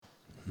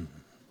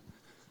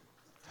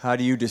How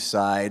do you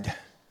decide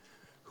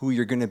who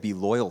you're going to be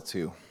loyal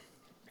to?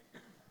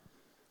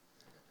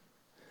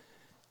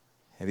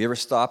 Have you ever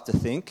stopped to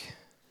think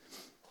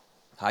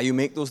how you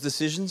make those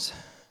decisions?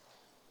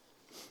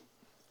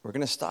 We're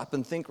going to stop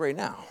and think right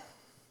now.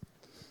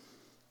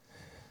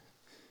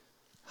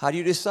 How do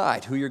you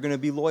decide who you're going to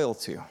be loyal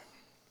to?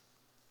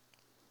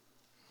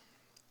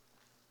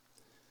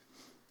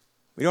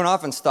 We don't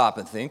often stop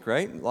and think,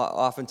 right?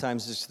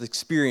 Oftentimes just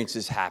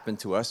experiences happen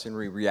to us and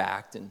we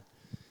react, and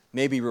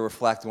maybe we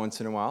reflect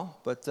once in a while.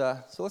 But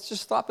so let's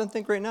just stop and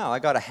think right now. I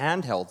got a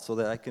handheld so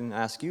that I can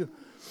ask you,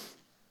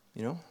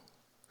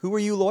 who are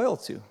you loyal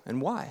to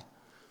and why?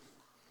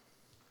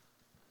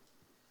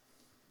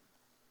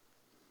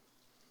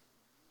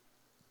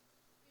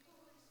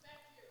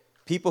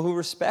 People who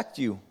respect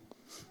you.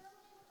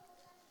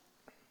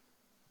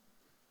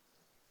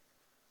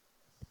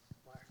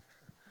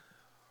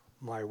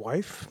 My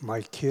wife,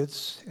 my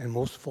kids, and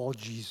most of all,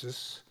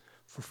 Jesus.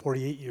 For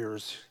 48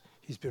 years,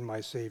 he's been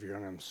my Savior,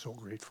 and I'm so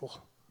grateful.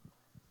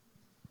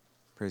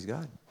 Praise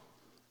God.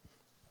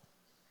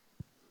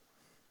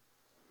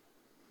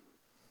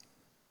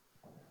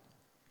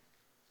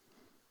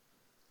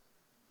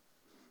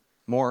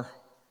 More.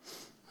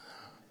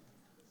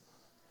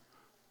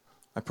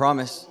 I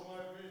promise.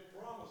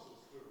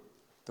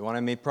 The one I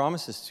made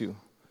promises to.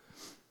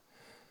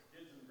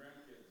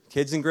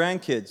 Kids and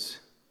grandkids.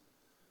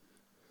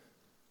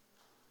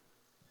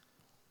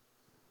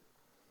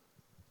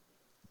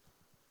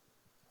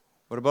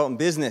 What about in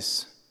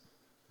business?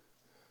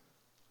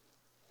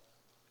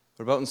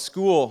 What about in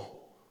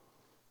school?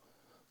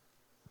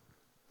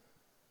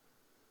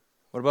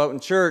 What about in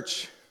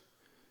church?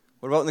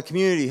 What about in the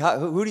community?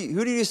 Who do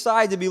you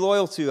decide to be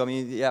loyal to? I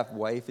mean, yeah,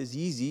 wife is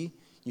easy,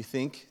 you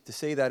think, to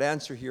say that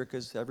answer here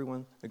because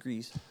everyone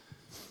agrees,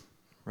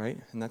 right?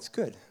 And that's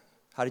good.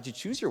 How did you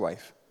choose your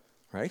wife,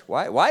 right?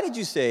 Why did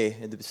you say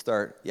at the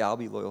start, yeah, I'll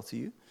be loyal to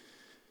you?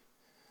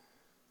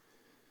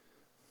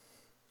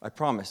 I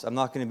promise, I'm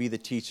not going to be the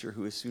teacher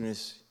who, as soon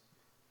as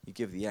you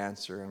give the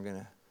answer, I'm going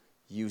to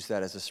use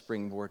that as a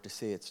springboard to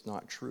say it's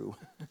not true.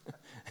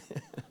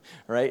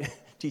 Right?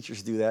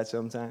 Teachers do that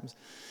sometimes.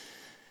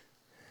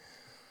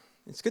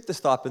 It's good to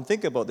stop and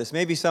think about this.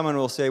 Maybe someone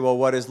will say, well,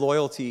 what is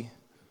loyalty?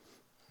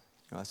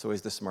 That's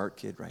always the smart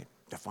kid, right?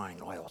 Define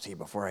loyalty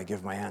before I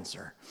give my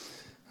answer.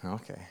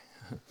 Okay.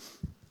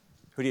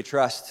 Who do you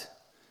trust?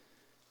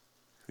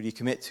 Who do you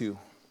commit to?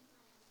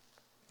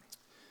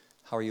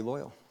 How are you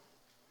loyal?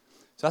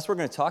 So that's what we're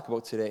going to talk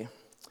about today.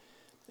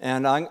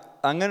 And I'm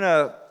going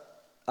to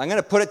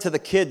put it to the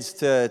kids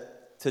to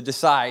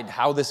decide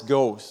how this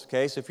goes,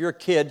 okay? So if you're a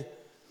kid,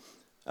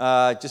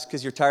 just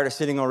because you're tired of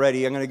sitting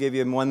already, I'm going to give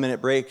you a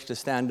 1-minute break to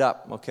stand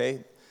up, okay?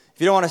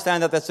 If you don't want to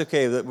stand up, that's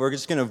okay. We're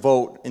just going to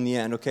vote in the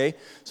end, okay?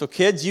 So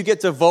kids, you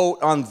get to vote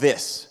on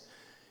this.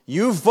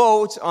 You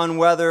vote on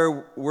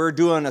whether we're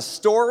doing a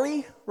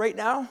story right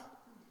now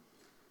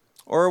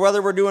or whether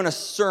we're doing a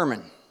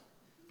sermon,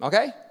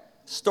 okay?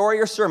 Story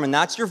or sermon,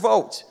 that's your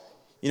vote.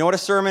 You know what a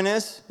sermon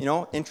is?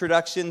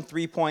 Introduction,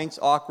 3 points,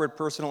 awkward,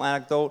 personal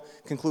anecdote,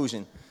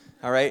 conclusion.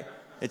 All right?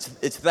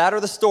 It's that or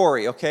the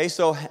story, okay?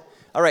 So,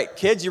 all right,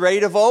 kids, you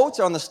ready to vote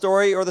on the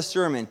story or the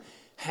sermon?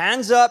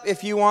 Hands up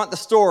if you want the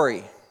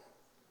story.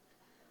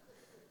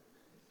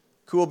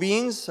 Cool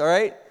beans, all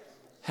right?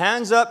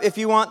 Hands up if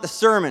you want the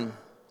sermon.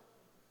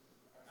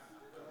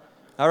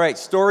 All right,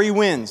 story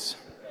wins.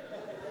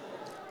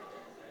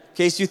 In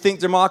case you think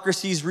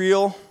democracy's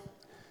real,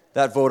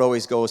 that vote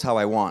always goes how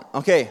I want.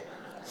 Okay,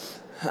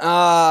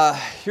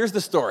 here's the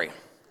story.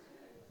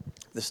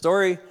 The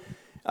story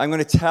I'm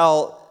going to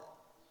tell,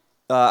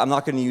 I'm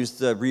not going to use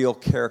the real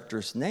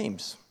characters'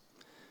 names.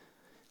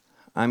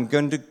 I'm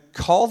going to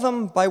call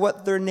them by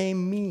what their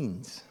name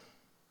means.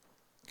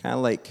 Kind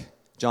of like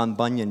John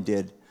Bunyan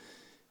did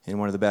in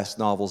one of the best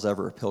novels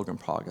ever, Pilgrim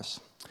Progress.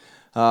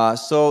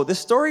 So this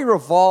story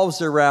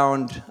revolves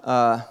around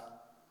a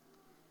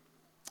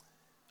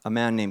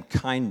man named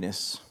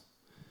Kindness.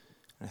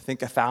 I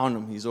think I found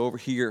him. He's over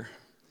here.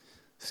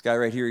 This guy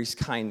right here, he's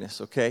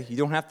Kindness, okay? You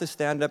don't have to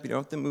stand up. You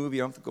don't have to move.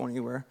 You don't have to go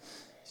anywhere.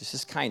 It's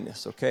just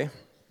Kindness, okay?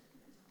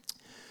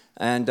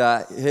 And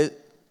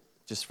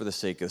just for the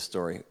sake of the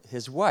story,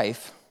 his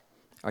wife,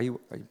 are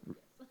you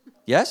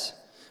yes?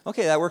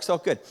 Okay, that works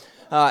out good.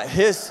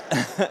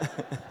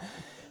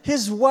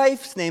 His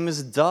wife's name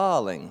is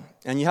Darling,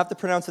 and you have to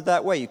pronounce it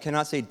that way. You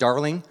cannot say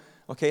darling.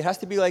 Okay, it has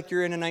to be like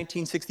you're in a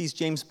 1960s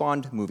James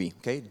Bond movie,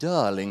 okay?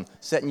 Darling,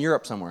 set in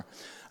Europe somewhere.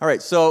 All right,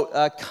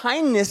 so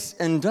Kindness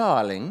and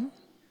Darling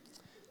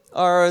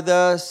are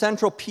the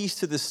central piece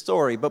to this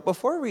story. But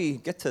before we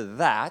get to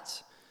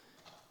that,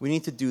 we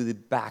need to do the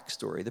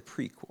backstory, the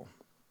prequel.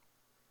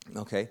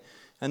 Okay?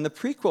 And the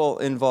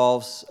prequel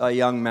involves a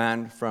young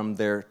man from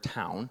their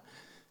town.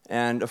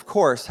 And of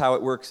course, how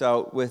it works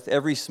out with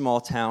every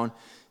small town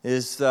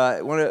is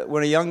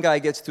when a young guy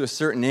gets to a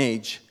certain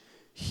age,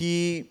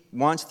 he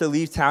wants to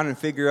leave town and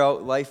figure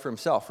out life for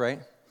himself,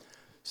 right?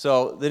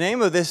 So the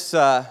name of this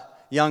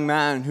young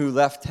man who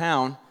left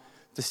town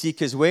to seek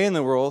his way in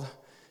the world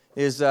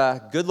is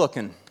good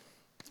looking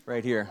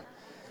right here.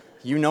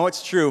 You know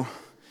it's true.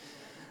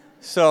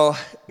 So,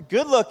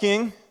 good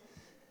looking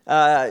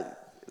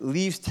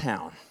leaves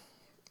town,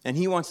 and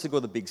he wants to go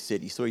to the big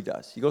city, so he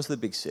does. He goes to the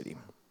big city.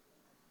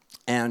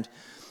 And,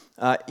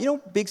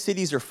 big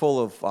cities are full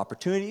of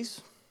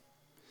opportunities,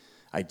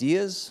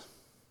 ideas.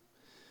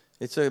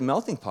 It's a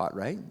melting pot,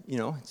 right?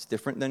 It's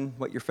different than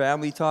what your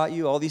family taught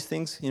you, all these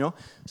things,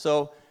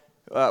 So,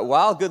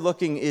 while good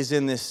looking is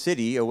in this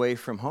city away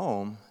from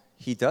home,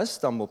 he does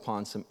stumble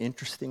upon some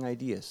interesting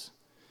ideas.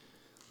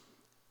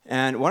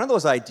 And one of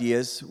those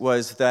ideas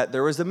was that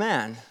there was a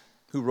man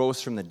who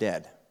rose from the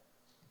dead.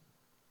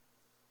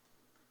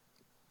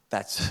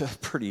 That's a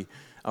pretty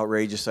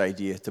outrageous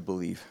idea to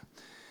believe.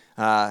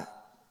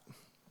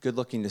 Good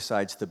looking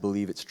decides to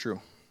believe it's true.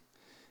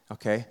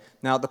 Okay?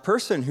 Now, the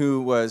person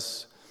who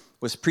was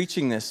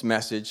preaching this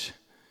message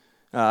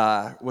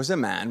was a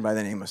man by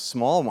the name of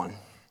Small One.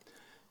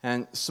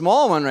 And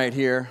Small One right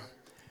here,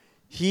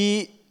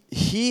 he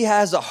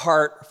has a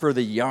heart for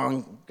the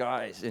young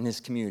guys in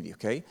his community,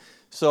 okay?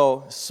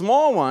 So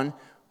Small One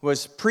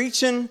was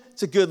preaching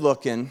to Good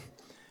Looking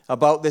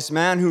about this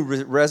man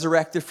who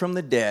resurrected from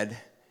the dead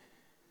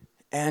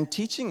and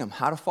teaching him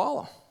how to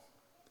follow.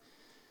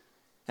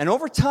 And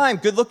over time,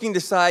 Good Looking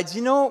decides,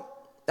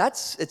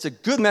 it's a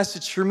good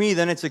message for me,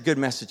 then it's a good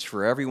message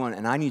for everyone,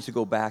 and I need to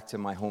go back to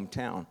my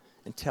hometown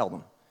and tell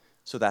them.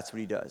 So that's what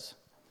he does.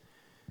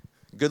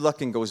 Good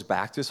Looking goes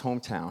back to his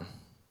hometown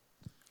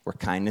where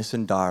Kindness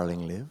and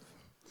Darling live,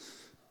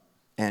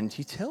 and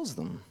he tells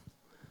them.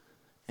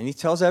 And he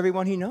tells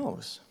everyone he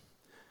knows.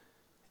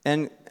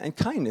 And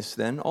Kindness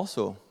then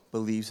also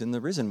believes in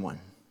the risen one.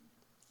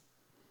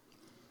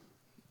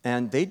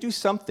 And they do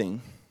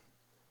something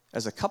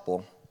as a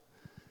couple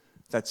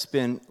that's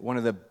been one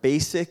of the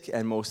basic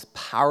and most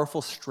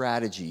powerful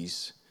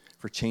strategies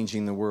for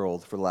changing the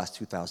world for the last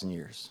 2,000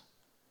 years.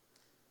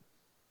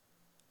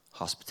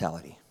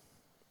 Hospitality.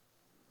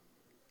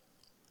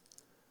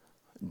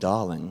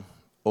 Darling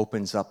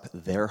opens up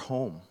their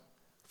home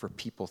for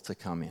people to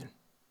come in.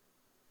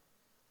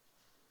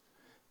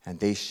 And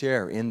they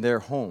share in their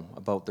home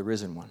about the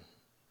risen one.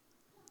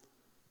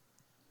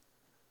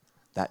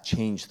 That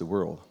changed the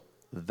world,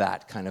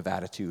 that kind of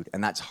attitude.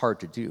 And that's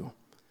hard to do.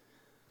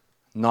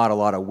 Not a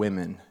lot of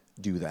women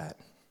do that.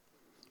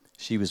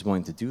 She was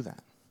willing to do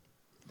that.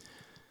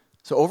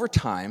 So over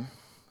time,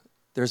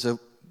 there's a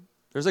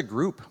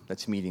group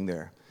that's meeting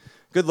there.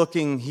 Good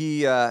looking,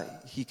 he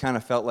kind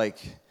of felt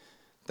like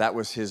that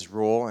was his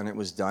role and it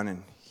was done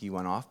and he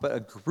went off. But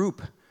a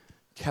group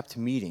kept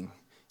meeting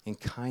in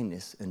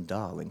Kindness and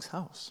Darling's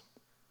house.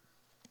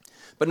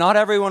 But not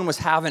everyone was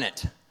having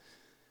it.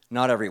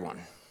 Not everyone.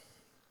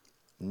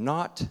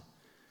 Not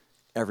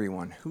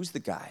everyone. Who's the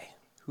guy?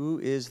 Who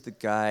is the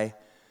guy?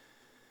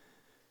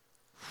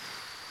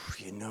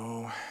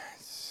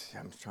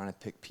 I'm trying to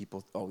pick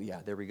people. Oh,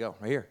 yeah, there we go.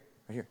 Right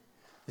here.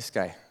 This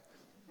guy.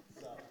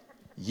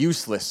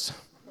 Useless.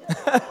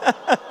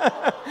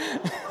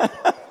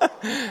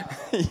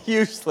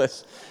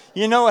 Useless.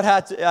 You know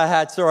what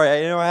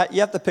you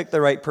have to pick the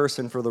right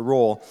person for the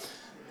role.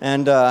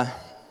 And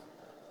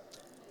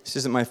this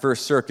isn't my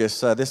first circus.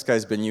 This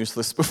guy's been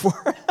useless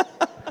before.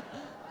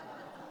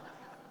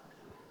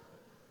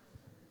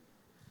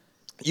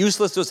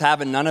 Useless was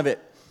having none of it.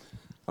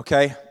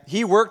 Okay?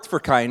 He worked for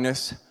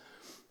Kindness.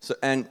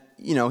 And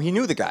he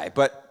knew the guy,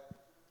 but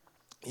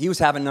he was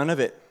having none of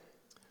it.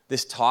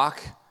 This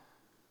talk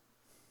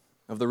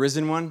of the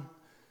risen one.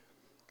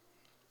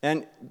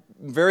 And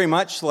very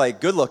much like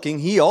Good Looking,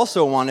 he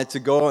also wanted to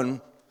go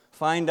and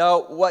find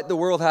out what the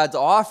world had to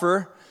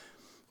offer,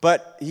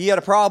 but he had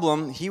a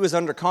problem. He was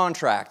under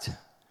contract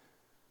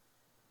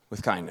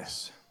with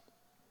Kindness.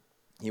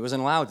 He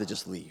wasn't allowed to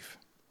just leave.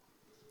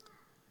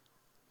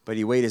 But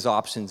he weighed his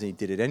options and he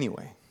did it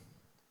anyway.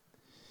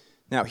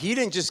 Now, he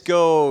didn't just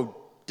go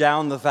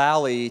down the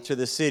valley to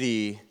the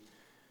city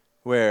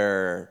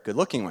where Good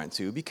Looking went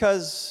to,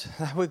 because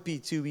that would be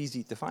too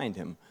easy to find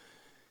him.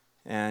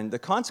 And the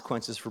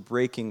consequences for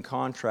breaking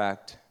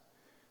contract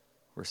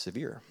were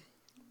severe.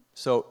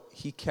 So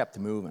he kept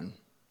moving.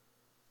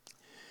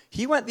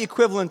 He went the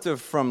equivalent of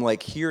from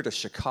like here to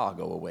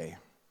Chicago away.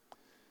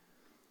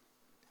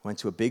 Went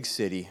to a big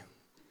city.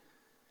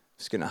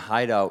 Was going to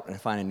hide out and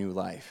find a new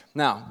life.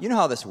 Now, you know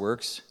how this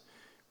works.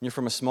 When you're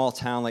from a small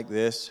town like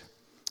this,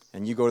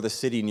 and you go to the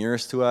city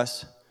nearest to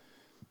us.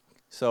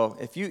 So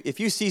if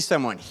you see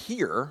someone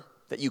here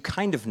that you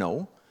kind of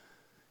know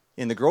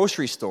in the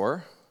grocery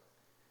store,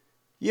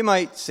 you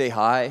might say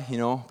hi,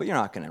 but you're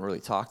not going to really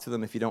talk to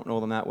them if you don't know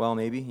them that well,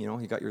 maybe,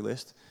 you got your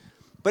list.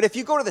 But if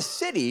you go to the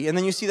city and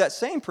then you see that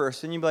same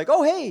person, you'd be like,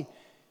 oh, hey,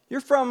 you're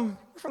from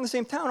the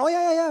same town. Oh,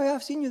 yeah,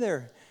 I've seen you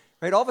there.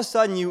 Right? All of a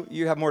sudden,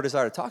 you have more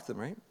desire to talk to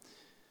them, right?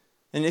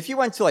 And if you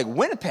went to, like,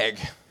 Winnipeg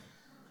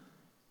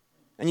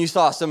and you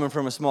saw someone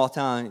from a small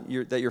town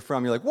that you're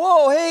from, you're like,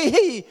 whoa,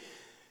 hey,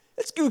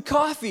 let's do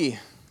coffee.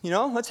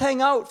 Let's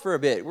hang out for a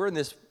bit. We're in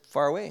this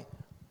far away.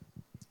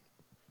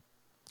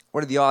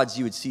 What are the odds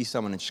you would see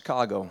someone in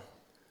Chicago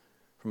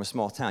from a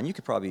small town? You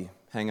could probably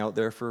hang out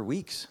there for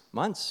weeks,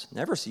 months,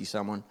 never see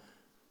someone.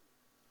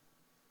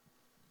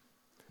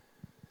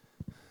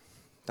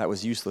 That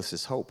was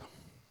useless hope.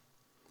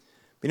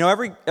 You know,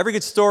 every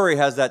good story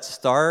has that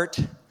start,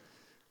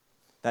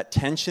 that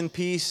tension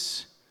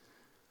piece,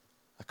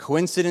 a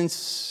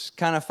coincidence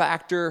kind of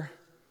factor,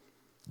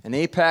 an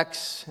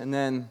apex, and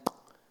then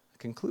a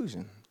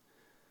conclusion.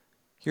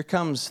 Here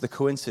comes the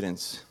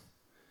coincidence.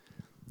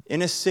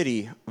 In a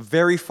city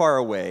very far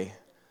away,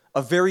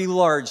 a very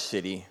large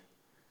city,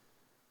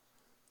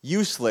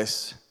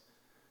 useless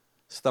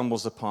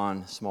stumbles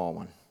upon small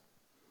one.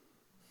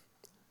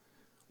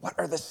 What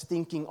are the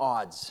stinking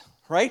odds,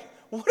 right?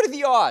 What are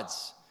the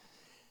odds?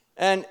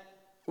 And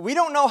we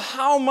don't know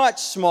how much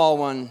small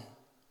one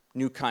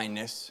knew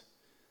kindness,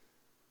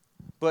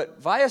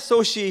 but by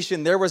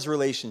association, there was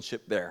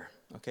relationship there,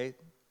 okay?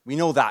 We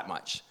know that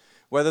much.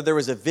 Whether there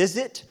was a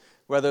visit,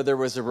 whether there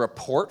was a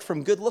report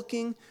from Good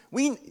Looking,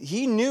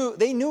 they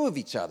knew of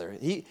each other.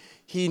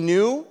 He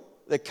knew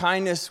that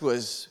kindness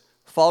was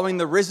following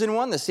the risen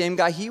one, the same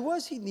guy he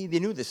was. They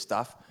knew this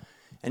stuff.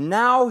 And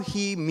now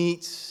he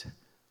meets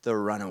the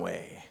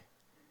runaway.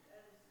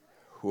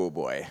 Oh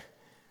boy.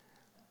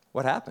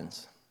 What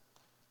happens?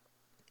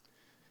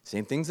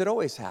 Same things that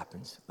always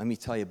happens. Let me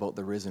tell you about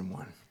the risen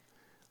one.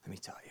 Let me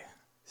tell you,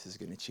 this is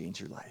going to change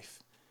your life.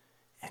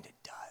 And it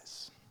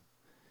does.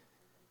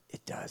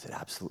 It does. It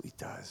absolutely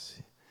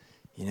does.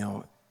 You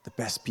know, the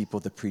best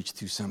people to preach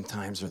to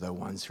sometimes are the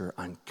ones who are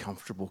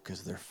uncomfortable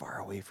because they're far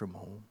away from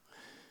home.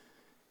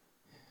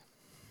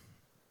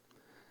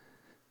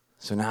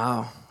 So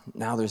now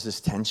there's this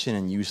tension,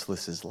 and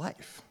useless is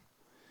life.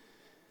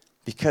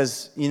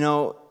 Because, you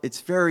know,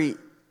 it's very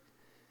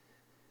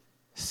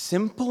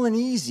simple and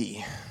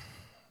easy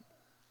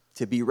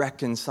to be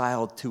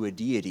reconciled to a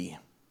deity.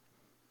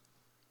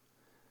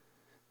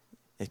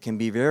 It can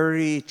be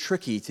very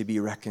tricky to be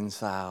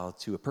reconciled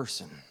to a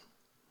person.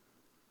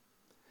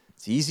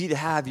 It's easy to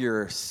have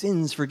your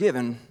sins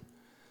forgiven,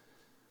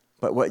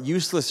 but what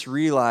useless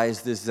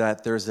realized is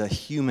that there's a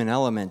human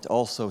element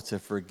also to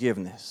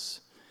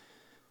forgiveness.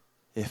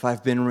 If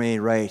I've been made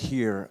right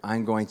here,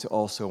 I'm going to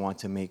also want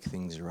to make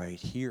things right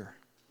here.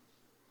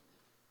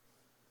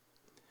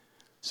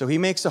 So he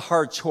makes a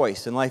hard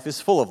choice, and life is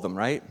full of them,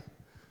 right?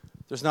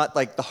 There's not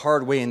like the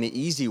hard way and the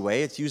easy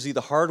way. It's usually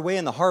the hard way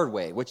and the hard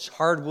way. Which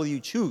hard will you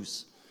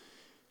choose,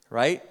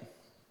 right?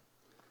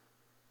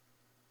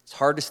 It's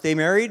hard to stay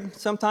married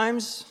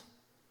sometimes.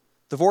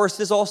 Divorce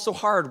is also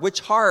hard. Which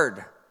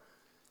hard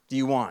do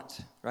you want,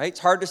 right? It's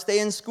hard to stay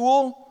in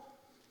school.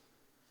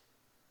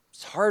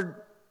 It's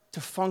hard to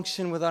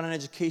function without an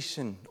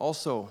education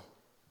also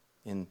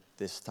in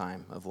this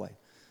time of life.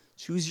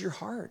 Choose your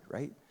hard,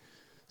 right?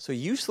 So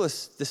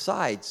useless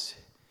decides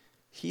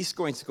he's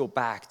going to go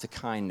back to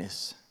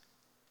kindness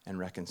and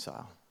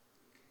reconcile.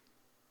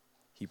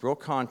 He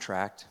broke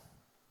contract,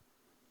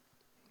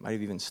 might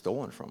have even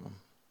stolen from him.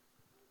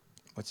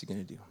 What's he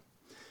going to do?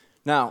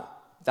 Now,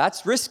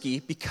 that's risky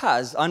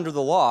because under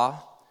the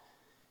law,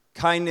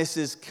 kindness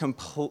is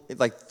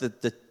like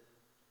the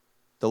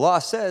law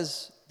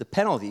says the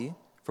penalty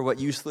for what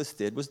useless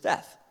did was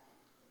death.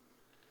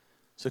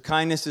 So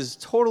kindness is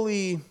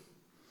totally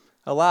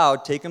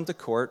allowed, take him to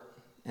court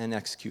and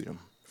execute him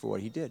for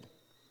what he did.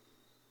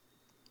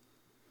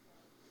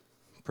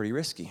 Pretty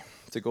risky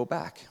to go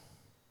back.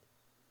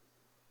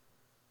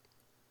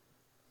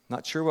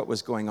 Not sure what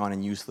was going on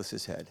in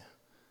Useless's head.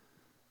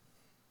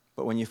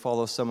 But when you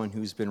follow someone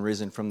who's been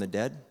risen from the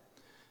dead,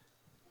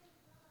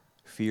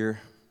 fear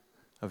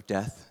of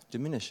death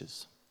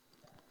diminishes.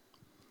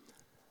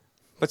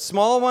 But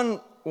Small One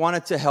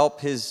wanted to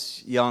help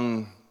his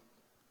young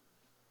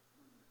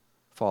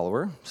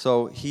follower,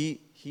 so he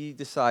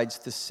decides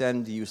to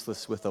send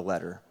Useless with a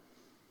letter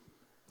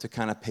to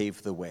kind of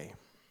pave the way.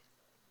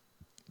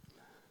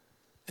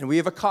 And we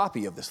have a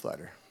copy of this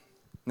letter.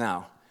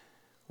 Now,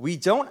 we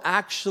don't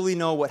actually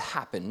know what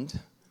happened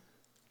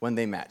when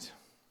they met.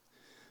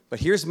 But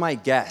here's my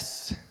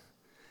guess.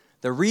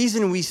 The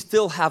reason we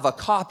still have a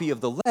copy of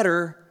the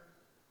letter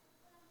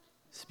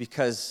is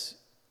because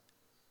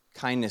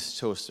kindness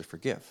chose to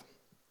forgive.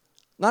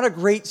 Not a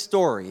great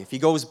story if he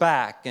goes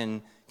back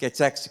and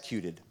gets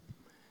executed.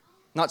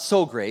 Not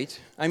so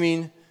great. I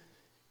mean,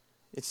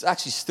 it's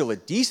actually still a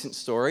decent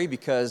story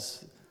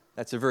because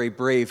that's a very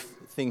brave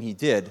thing he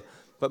did.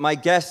 But my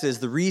guess is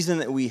the reason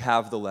that we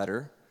have the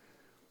letter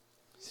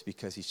is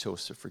because he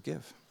chose to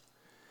forgive.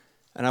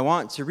 And I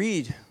want to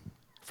read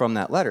from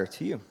that letter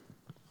to you.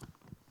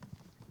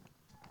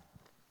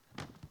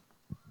 I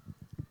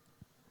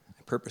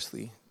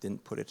purposely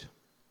didn't put it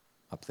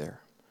up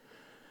there.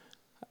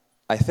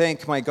 I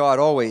thank my God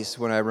always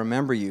when I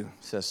remember you,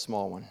 says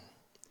Small One,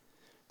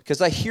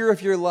 because I hear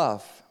of your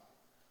love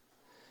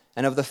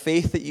and of the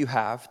faith that you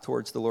have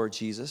towards the Lord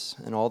Jesus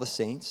and all the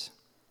saints.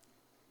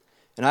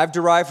 And I've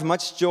derived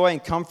much joy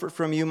and comfort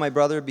from you, my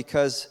brother,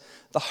 because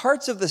the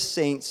hearts of the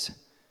saints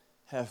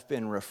have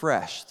been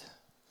refreshed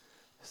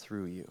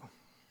through you.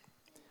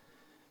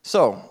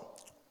 So,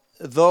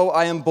 though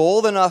I am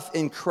bold enough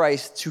in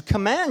Christ to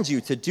command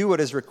you to do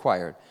what is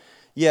required,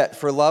 yet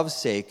for love's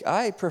sake,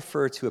 I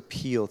prefer to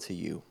appeal to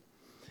you.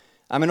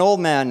 I'm an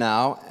old man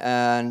now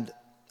and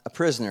a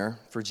prisoner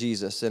for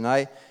Jesus, and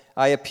I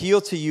I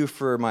appeal to you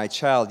for my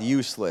child,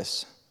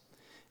 useless.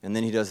 And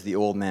then he does the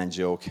old man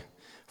joke.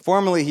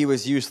 Formerly he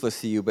was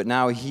useless to you, but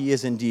now he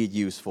is indeed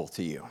useful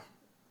to you.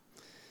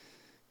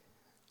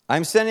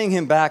 I'm sending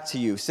him back to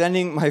you,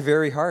 sending my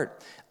very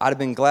heart. I'd have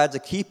been glad to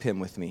keep him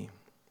with me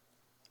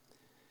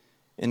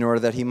in order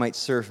that he might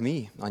serve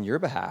me on your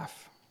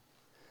behalf.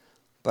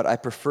 But I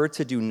prefer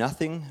to do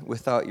nothing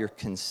without your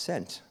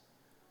consent,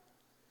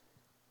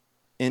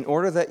 in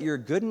order that your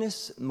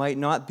goodness might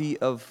not be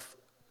of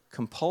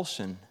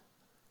compulsion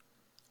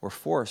or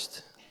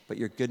forced, but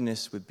your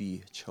goodness would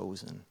be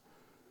chosen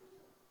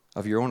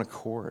of your own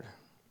accord.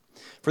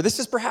 For this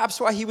is perhaps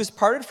why he was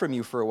parted from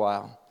you for a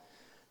while,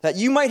 that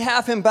you might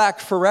have him back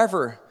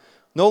forever,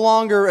 no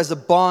longer as a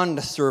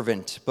bond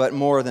servant, but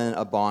more than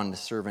a bond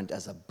servant,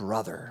 as a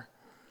brother,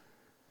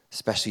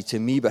 especially to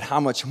me, but how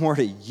much more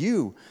to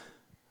you,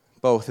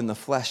 both in the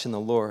flesh and the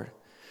Lord.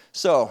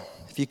 So,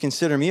 if you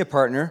consider me a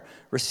partner,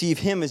 receive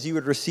him as you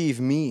would receive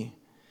me.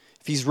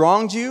 If he's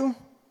wronged you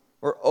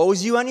or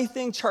owes you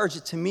anything, charge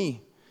it to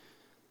me.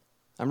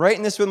 I'm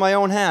writing this with my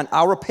own hand.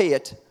 I'll repay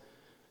it.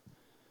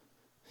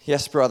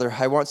 Yes, brother,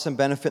 I want some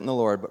benefit in the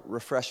Lord, but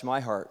refresh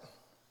my heart.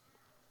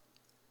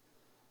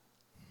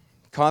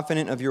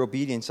 Confident of your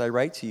obedience, I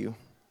write to you,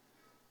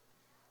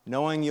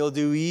 knowing you'll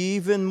do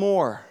even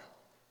more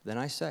than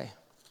I say.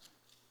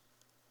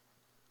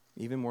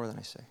 Even more than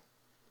I say.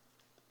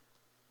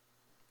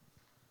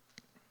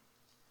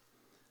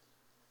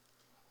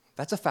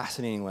 That's a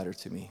fascinating letter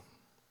to me.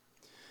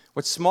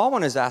 What small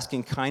one is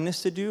asking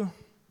kindness to do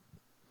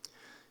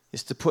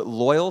is to put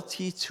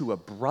loyalty to a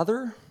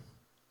brother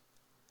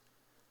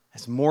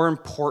as more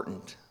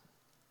important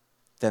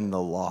than the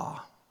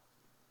law.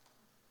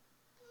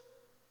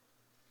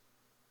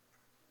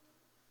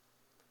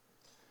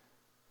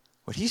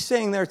 What he's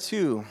saying there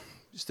too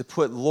is to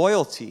put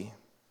loyalty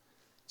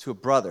to a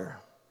brother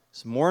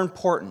is more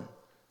important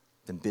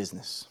than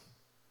business.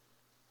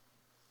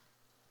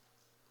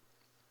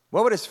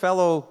 What would his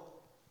fellow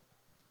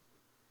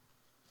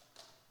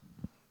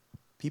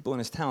people in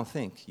his town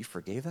think? You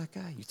forgave that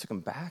guy? You took him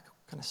back?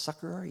 What kind of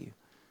sucker are you?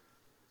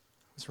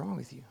 What's wrong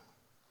with you?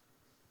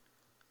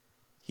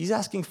 He's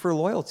asking for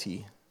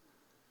loyalty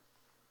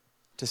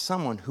to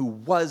someone who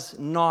was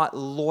not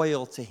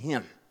loyal to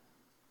him.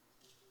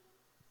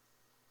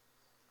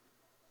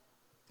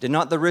 Did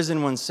not the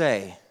risen one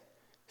say,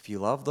 if you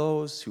love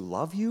those who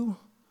love you,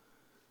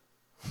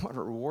 what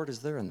reward is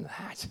there in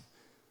that?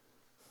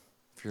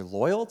 If you're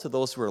loyal to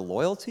those who are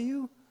loyal to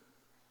you,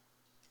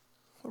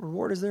 what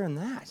reward is there in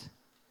that?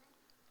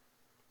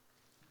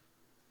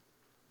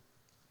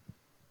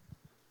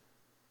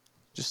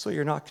 Just so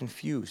you're not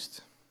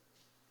confused,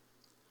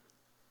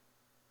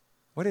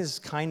 what is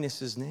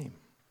kindness's name?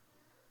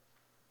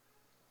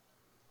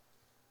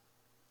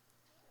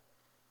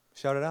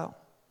 Shout it out.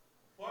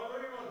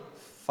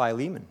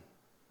 Philemon.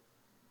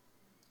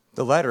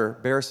 The letter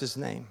bears his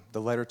name,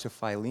 the letter to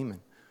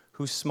Philemon.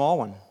 Who's small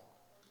one?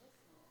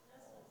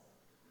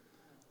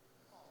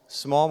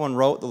 Small one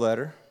wrote the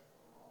letter.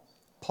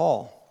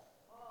 Paul.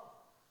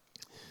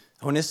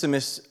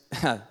 Onesimus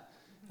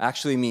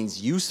actually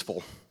means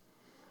useful.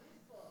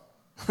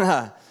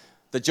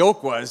 The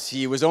joke was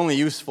he was only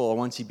useful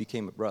once he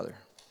became a brother.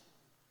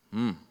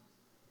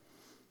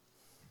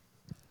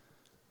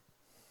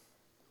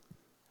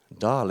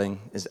 Darling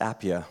is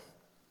Appia,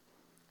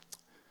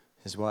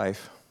 his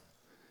wife,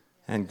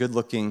 and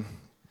good-looking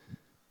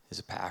is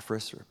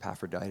Epaphras or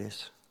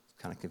Epaphroditus.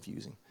 Kind of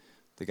confusing.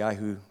 The guy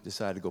who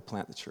decided to go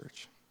plant the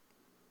church.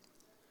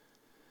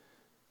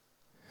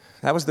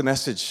 That was the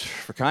message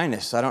for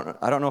kindness. I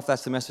don't know if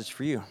that's the message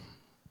for you.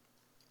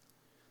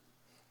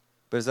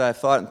 But as I've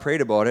thought and prayed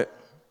about it,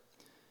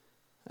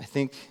 I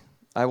think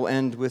I will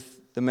end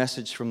with the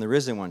message from the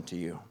risen one to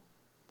you.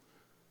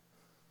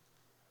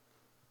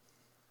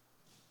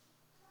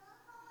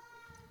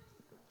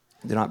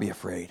 Do not be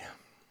afraid.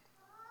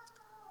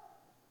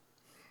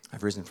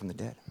 I've risen from the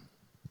dead.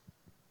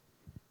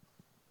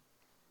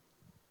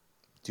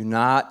 Do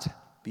not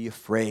be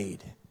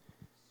afraid.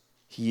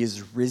 He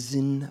is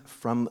risen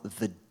from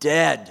the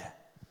dead.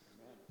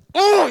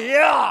 Oh,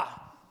 yeah!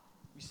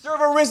 We serve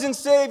a risen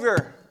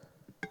Savior.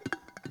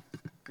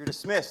 You're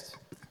dismissed.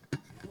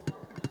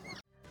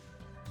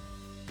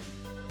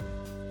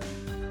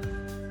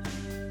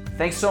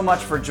 Thanks so much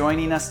for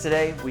joining us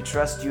today. We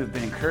trust you have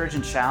been encouraged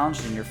and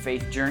challenged in your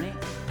faith journey.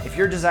 If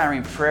you're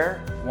desiring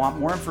prayer, want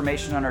more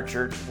information on our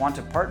church, want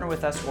to partner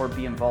with us, or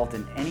be involved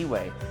in any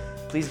way,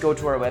 please go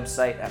to our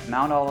website at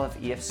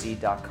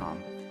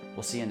mountoliveefc.com.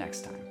 We'll see you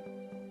next time.